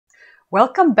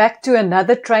Welcome back to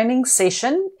another training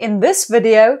session. In this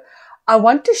video, I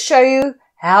want to show you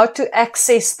how to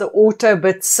access the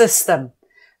Autobid system.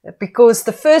 Because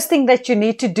the first thing that you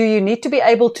need to do, you need to be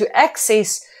able to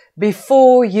access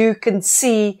before you can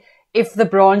see if the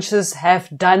branches have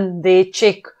done their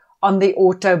check on the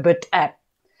Autobid app.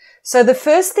 So the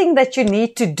first thing that you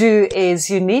need to do is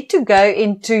you need to go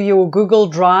into your Google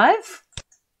Drive.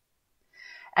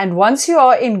 And once you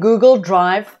are in Google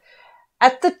Drive,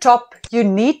 at the top, you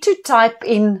need to type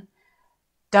in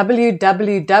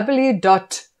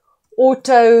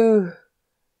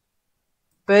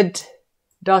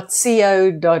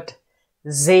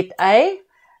www.autobid.co.za,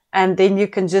 and then you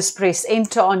can just press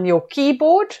enter on your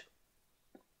keyboard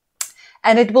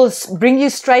and it will bring you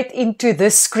straight into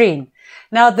this screen.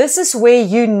 Now this is where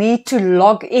you need to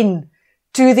log in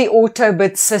to the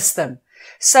Autobid system.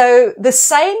 So the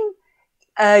same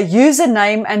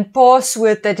username and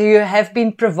password that you have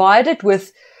been provided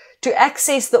with to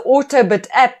access the Autobid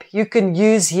app, you can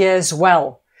use here as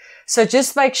well. So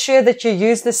just make sure that you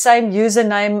use the same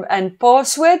username and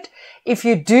password. If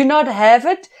you do not have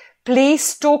it,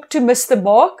 please talk to Mr.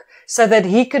 Mark so that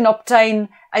he can obtain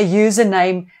a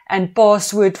username and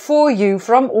password for you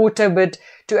from Autobid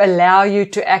to allow you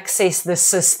to access the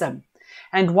system.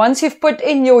 And once you've put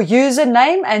in your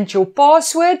username and your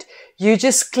password, you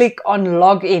just click on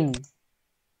login.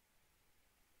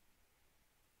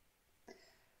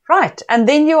 Right, and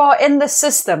then you are in the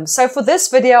system. So for this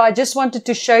video, I just wanted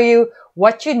to show you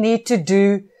what you need to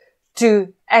do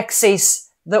to access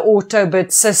the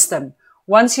Autobid system.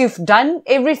 Once you've done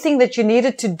everything that you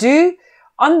needed to do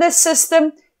on the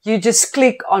system, you just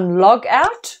click on log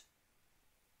out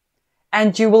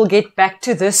and you will get back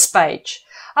to this page.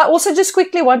 I also just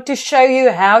quickly want to show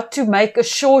you how to make a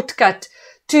shortcut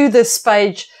to this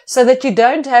page so that you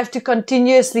don't have to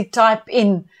continuously type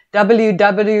in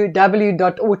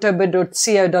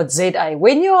www.autobid.co.za.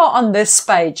 When you are on this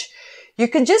page, you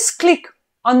can just click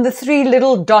on the three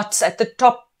little dots at the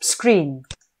top screen.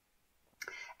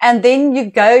 And then you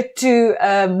go to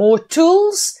more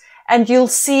tools and you'll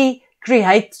see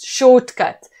create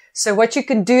shortcut. So what you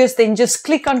can do is then just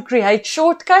click on create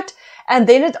shortcut and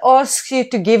then it asks you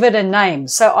to give it a name.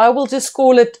 So I will just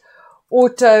call it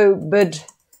Autobid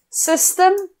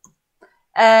System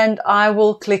and I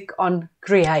will click on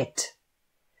create.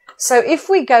 So if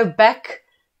we go back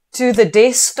to the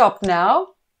desktop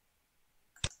now,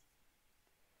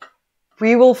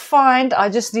 we will find, I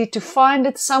just need to find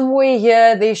it somewhere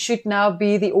here. There should now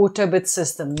be the Autobid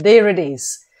System. There it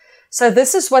is. So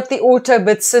this is what the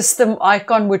Autobid System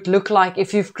icon would look like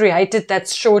if you've created that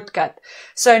shortcut.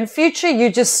 So in future, you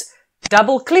just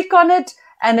double click on it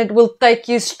and it will take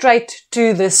you straight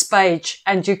to this page.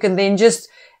 And you can then just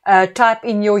type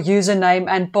in your username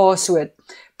and password.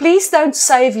 Please don't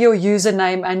save your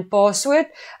username and password.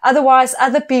 Otherwise,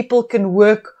 other people can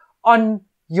work on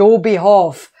your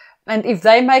behalf. And if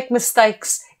they make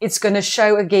mistakes, it's going to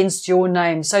show against your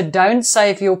name. So don't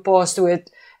save your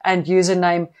password and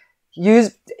username.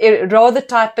 Rather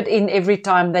type it in every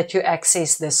time that you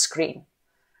access this screen.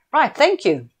 Right, thank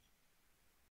you.